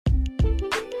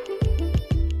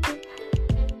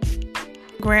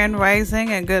Grand Rising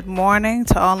and good morning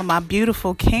to all of my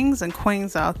beautiful kings and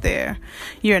queens out there.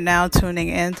 You're now tuning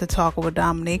in to Talk with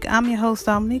Dominique. I'm your host,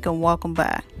 Dominique, and welcome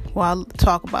back. While I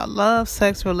talk about love,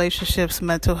 sex, relationships,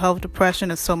 mental health, depression,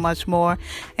 and so much more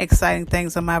exciting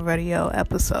things on my radio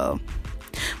episode.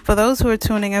 For those who are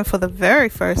tuning in for the very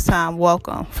first time,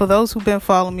 welcome. For those who've been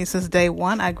following me since day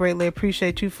one, I greatly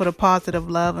appreciate you for the positive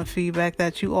love and feedback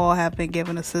that you all have been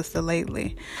giving a sister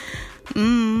lately.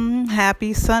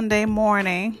 Happy Sunday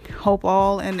morning. Hope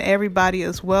all and everybody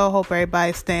is well. Hope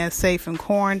everybody's staying safe in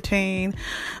quarantine.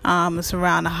 It's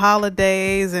around the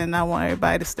holidays and I want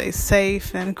everybody to stay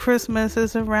safe, and Christmas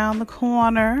is around the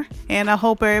corner, and I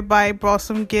hope everybody brought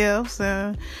some gifts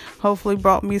and hopefully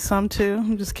brought me some too.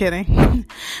 I'm just kidding.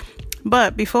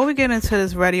 But before we get into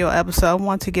this radio episode, I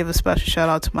want to give a special shout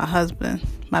out to my husband,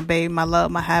 my baby, my love,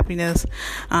 my happiness.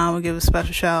 We'll give a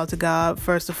special shout out to God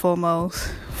first and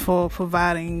foremost for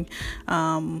providing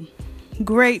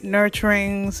great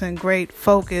nurturings and great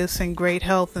focus and great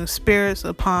health and spirits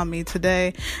upon me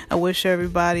today. I wish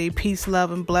everybody peace,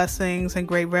 love, and blessings and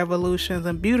great revolutions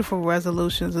and beautiful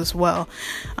resolutions as well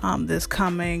this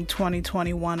coming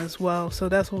 2021 as well. So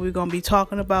that's what we're going to be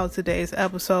talking about today's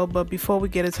episode. But before we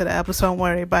get into the episode, I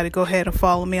want everybody to go ahead and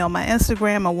follow me on my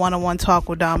Instagram, a one-on-one talk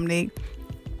with Dominique.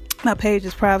 My page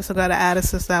is private, so gotta add a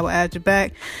sister. I will add you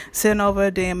back. Send over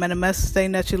a DM and a message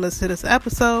saying that you listen to this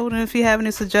episode. And if you have any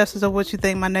suggestions of what you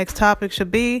think my next topic should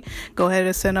be, go ahead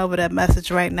and send over that message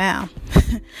right now.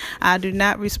 I do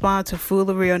not respond to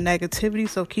foolery or negativity,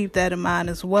 so keep that in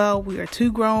mind as well. We are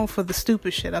too grown for the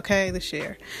stupid shit, okay, this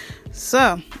year.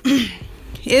 So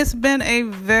it's been a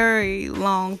very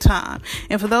long time.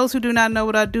 And for those who do not know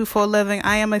what I do for a living,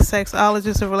 I am a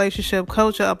sexologist, a relationship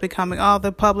coach, a up-and-coming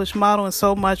author, published model, and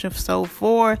so much and so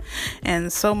forth.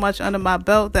 And so much under my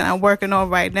belt that I'm working on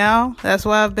right now. That's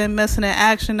why I've been missing in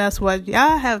action. That's why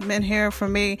y'all have been hearing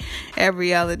from me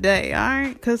every other day, all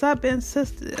right? Because I've been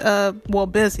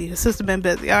busy. The sister been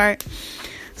busy, all right?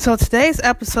 So today's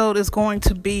episode is going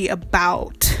to be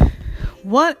about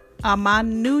what are my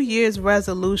New Year's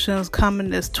resolutions coming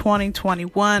this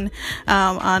 2021.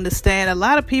 I understand a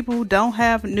lot of people don't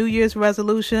have New Year's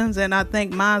resolutions, and I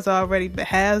think mine's already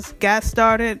got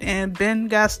started. So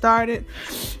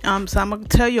I'm going to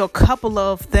tell you a couple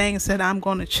of things that I'm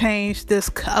going to change this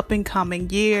up and coming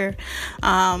year,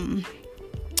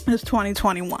 this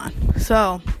 2021.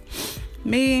 So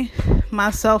me,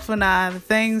 myself, and I, the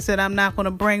things that I'm not going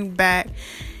to bring back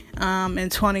in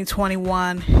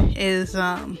 2021 is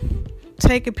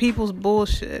taking people's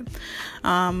bullshit.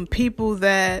 People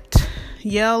that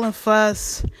yell and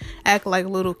fuss, act like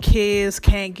little kids,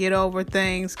 can't get over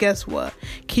things. Guess what?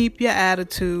 Keep your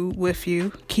attitude with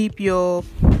you. Keep your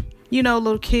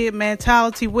little kid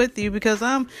mentality with you, because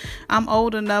I'm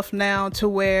old enough now to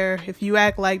where if you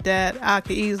act like that, I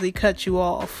could easily cut you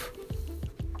off.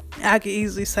 I could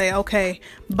easily say, okay,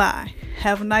 bye.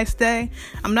 Have a nice day.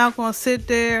 I'm not going to sit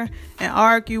there and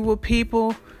argue with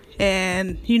people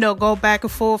and, go back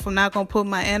and forth. I'm not going to put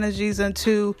my energies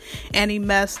into any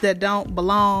mess that don't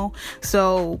belong.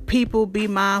 So people, be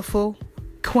mindful.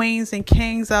 Queens and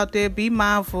kings out there, be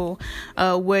mindful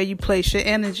where you place your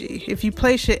energy. If you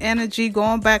place your energy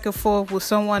going back and forth with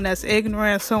someone that's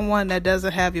ignorant, someone that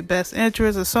doesn't have your best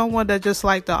interest, or someone that just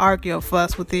like to argue or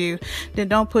fuss with you, then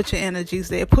don't put your energies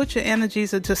there. Put your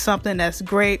energies into something that's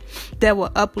great, that will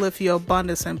uplift your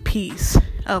abundance and peace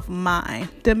of mind,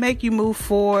 to make you move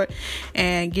forward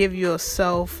and give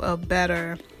yourself a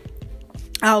better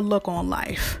outlook on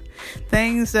life.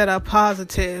 Things that are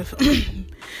positive.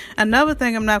 Another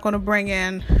thing I'm not going to bring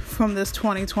in from this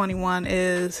 2021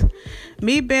 is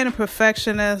me being a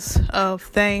perfectionist of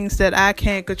things that I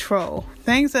can't control.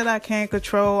 Things that I can't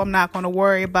control, I'm not going to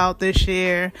worry about this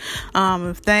year.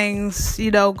 If things,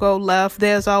 go left,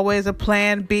 there's always a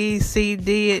plan B, C,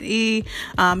 D, and E.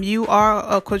 You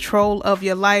are a control of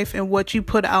your life and what you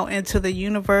put out into the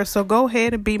universe. So go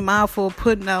ahead and be mindful of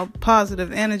putting out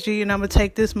positive energy. And I'm going to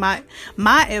take this, my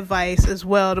advice as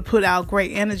well, to put out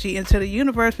great energy into the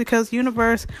universe, because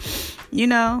universe,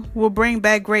 will bring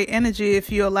back great energy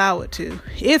if you allow it to.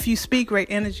 If you speak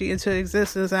great energy into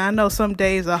existence. And I know some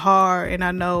days are hard, and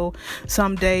I know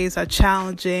some days are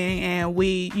challenging, and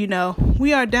we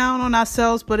are down on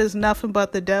ourselves, but it's nothing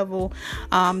but the devil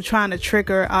trying to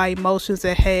trigger our emotions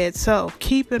ahead. So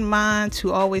keep in mind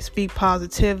to always speak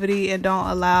positivity and don't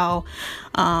allow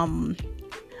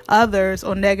others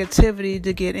or negativity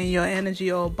to get in your energy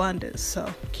or abundance.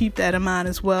 So keep that in mind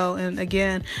as well. And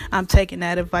again, I'm taking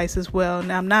that advice as well.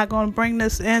 Now, I'm not going to bring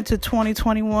this into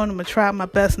 2021. I'm going to try my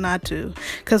best not to,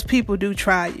 because people do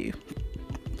try you.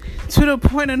 to the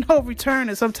point of no return.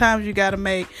 And sometimes you got to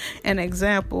make an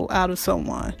example out of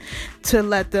someone to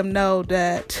let them know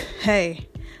that, hey,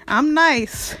 I'm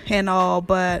nice and all,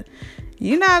 but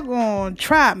you're not going to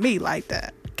try me like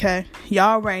that. Okay.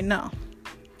 Y'all already know.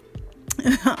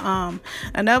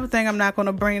 Another thing I'm not going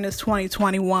to bring this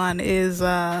 2021 is,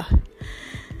 I'm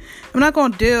not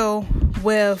going to deal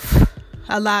with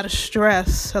a lot of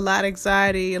stress, a lot of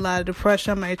anxiety, a lot of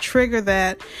depression. I may trigger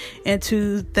that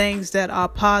into things that are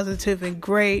positive and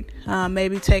great.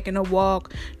 Maybe taking a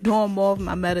walk, doing more of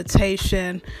my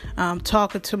meditation,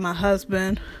 talking to my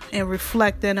husband and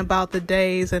reflecting about the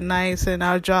days and nights and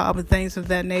our job and things of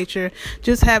that nature.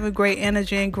 Just having great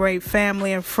energy and great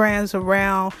family and friends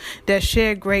around that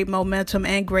share great momentum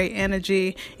and great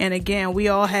energy. And again, we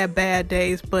all have bad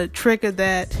days, but trigger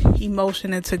that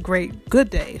emotion into good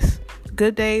days.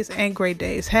 Good days and great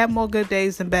days. Have more good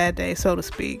days than bad days, so to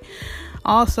speak.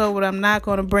 Also, what I'm not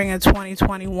going to bring in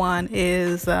 2021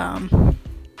 is I'm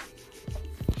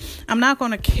not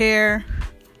going to care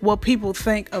what people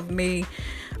think of me.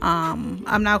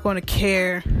 I'm not going to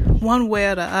care one way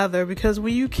or the other, because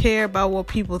when you care about what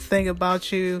people think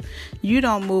about you, you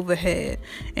don't move ahead.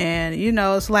 And,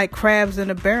 it's like crabs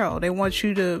in a barrel. They want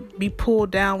you to be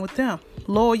pulled down with them.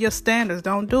 Lower your standards.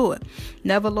 Don't do it.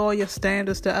 Never lower your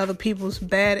standards to other people's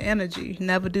bad energy.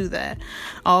 Never do that.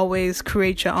 Always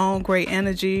create your own great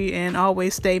energy and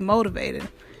always stay motivated.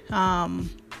 I'm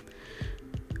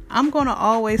going to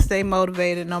always stay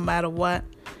motivated no matter what,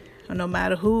 no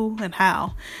matter who and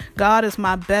how. God is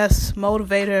my best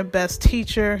motivator and best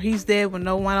teacher. He's there when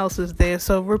no one else is there.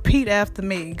 So repeat after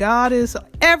me. God is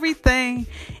everything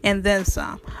and then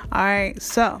some. All right.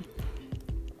 So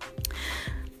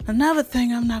another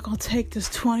thing I'm not going to take this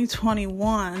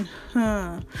 2021.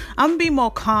 I'm going to be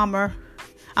more calmer.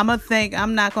 I'm going to think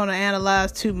I'm not going to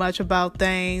analyze too much about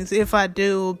things. If I do,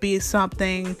 it'll be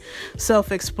something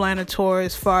self-explanatory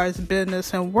as far as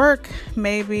business and work,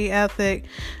 maybe ethic,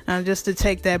 just to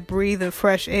take that breathe and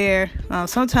fresh air.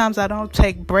 Sometimes I don't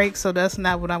take breaks, so that's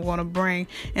not what I'm going to bring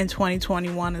in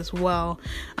 2021 as well.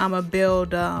 I'm going to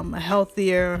build a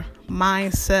healthier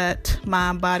mindset,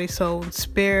 mind, body, soul, and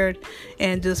spirit,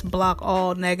 and just block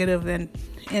all negative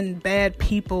and bad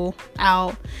people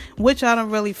out, which I don't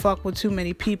really fuck with too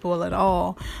many people at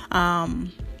all.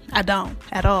 I don't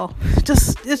at all.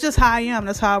 It's just how I am.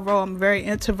 That's how I roll. I'm very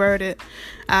introverted.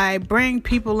 I bring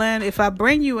people in. If I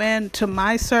bring you into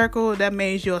my circle, that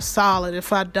means you're solid.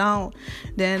 If I don't,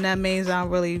 then that means I don't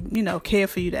really, care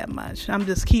for you that much. I'm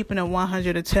just keeping it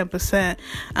 110%.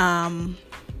 I'm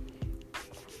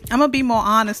gonna be more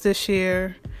honest this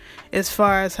year. As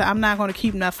far as I'm not going to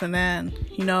keep nothing in,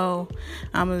 I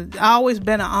always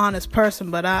been an honest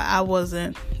person, but I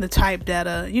wasn't the type that,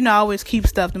 I always keep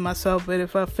stuff to myself. But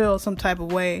if I feel some type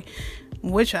of way,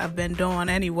 which I've been doing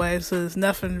anyway, so there's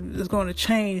nothing that's going to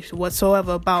change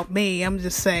whatsoever about me. I'm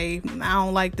just saying, I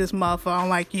don't like this motherfucker, I don't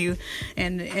like you,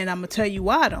 and I'm going to tell you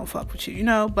why I don't fuck with you,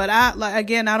 But I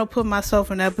don't put myself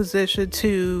in that position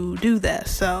to do that.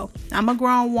 So I'm a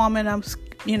grown woman. I'm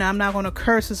not going to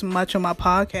curse as much on my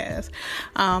podcast,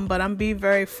 but I'm be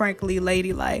very frankly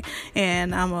ladylike,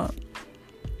 and I'm a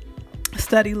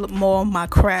study more on my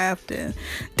craft and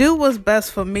do what's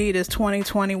best for me this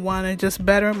 2021 and just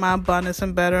better my abundance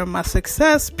and better my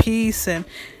success, peace, and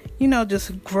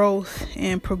just growth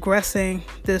and progressing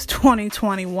this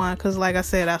 2021. Because like I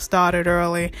said, I started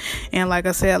early, and like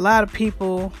I said, a lot of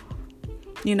people,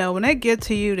 when they get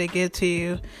to you, they get to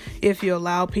you if you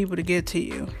allow people to get to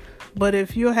you. But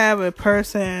if you have a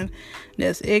person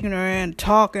that's ignorant,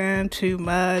 talking too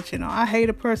much, I hate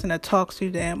a person that talks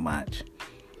too damn much.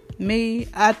 Me,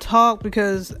 I talk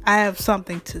because I have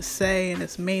something to say and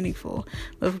it's meaningful.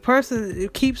 But if a person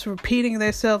keeps repeating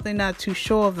themselves, they're not too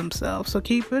sure of themselves. So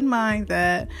keep in mind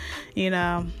that,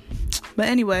 But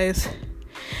anyways,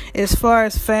 as far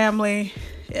as family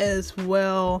as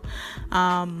well,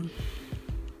 I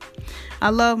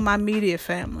love my immediate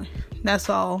family. That's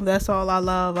all I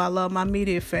love. I love my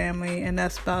immediate family, and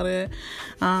that's about it.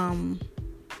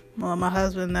 My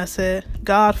husband, that's it.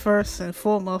 God first and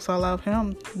foremost, I love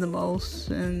him the most,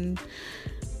 and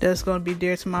that's going to be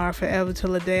dear to my heart forever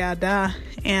till the day I die.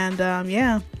 And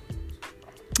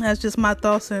that's just my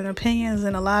thoughts and opinions.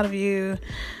 And a lot of you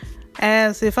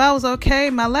asked if I was okay.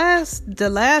 The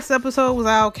last episode, was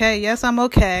I okay? Yes, I'm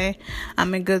okay.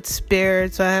 I'm in good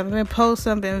spirits. I haven't been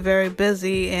posting. I've been very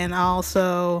busy, and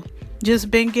also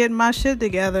just been getting my shit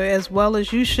together, as well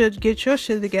as you should get your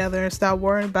shit together and stop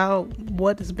worrying about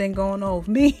what has been going on with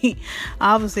me.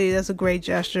 Obviously, that's a great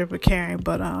gesture for caring,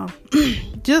 but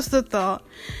just a thought.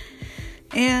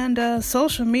 And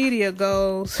social media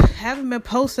goes, haven't been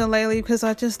posting lately because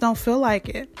I just don't feel like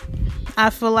it. I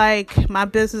feel like my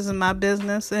business is my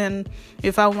business, and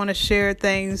if I want to share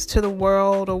things to the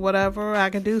world or whatever, I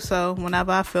can do so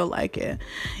whenever I feel like it.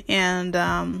 And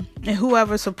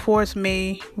whoever supports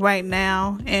me right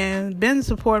now and been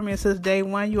supporting me since day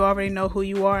one, you already know who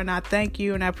you are, and I thank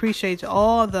you, and I appreciate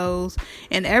all those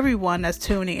and everyone that's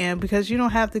tuning in, because you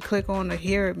don't have to click on to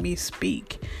hear me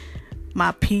speak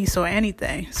my piece or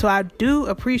anything. So I do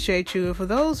appreciate you. For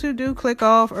those who do click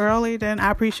off early, then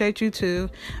I appreciate you too,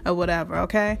 or whatever.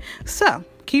 Okay, so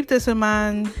keep this in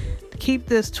mind. Keep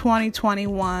this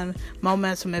 2021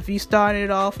 momentum. If you started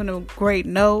off on a great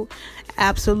note,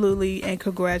 absolutely, and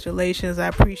congratulations. I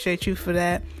appreciate you for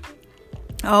that.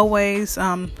 Always,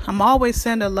 I'm always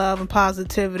sending love and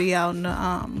positivity out in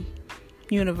the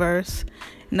universe.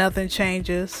 Nothing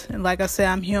changes. And like I said,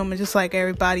 I'm human just like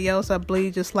everybody else. I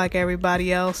bleed just like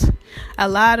everybody else. A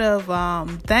lot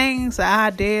of things,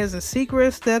 ideas, and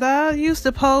secrets that I used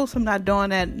to post, I'm not doing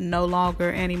that no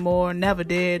longer anymore. Never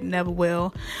did, never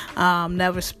will.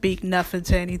 Never speak nothing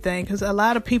to anything, because a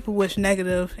lot of people wish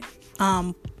negative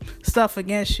stuff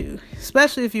against you,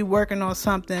 especially if you're working on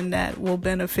something that will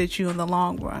benefit you in the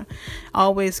long run.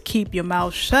 Always keep your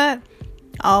mouth shut.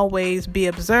 Always be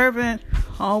observant.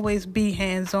 Always be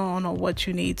hands-on on what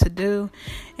you need to do.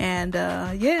 And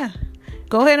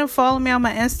go ahead and follow me on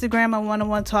my Instagram at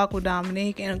 101 Talk with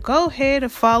Dominique. And go ahead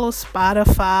and follow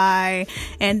Spotify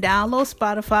and download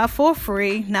Spotify for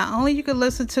free. Not only you can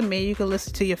listen to me, you can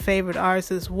listen to your favorite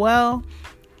artists as well.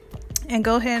 And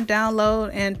go ahead and download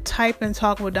and type in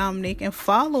Talk with Dominique and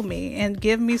follow me and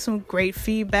give me some great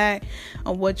feedback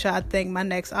on what y'all think my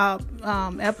next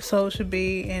episode should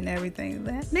be and everything of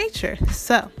that nature.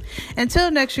 So until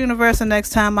next universe and next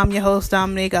time, I'm your host,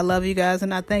 Dominique. I love you guys,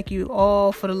 and I thank you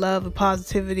all for the love and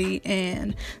positivity,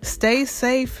 and stay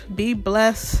safe, be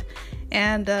blessed,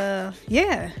 and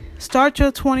start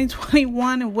your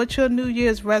 2021 and what's your New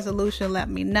Year's resolution. Let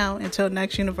me know. Until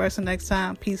next universe and next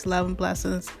time, peace, love, and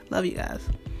blessings. Love you guys.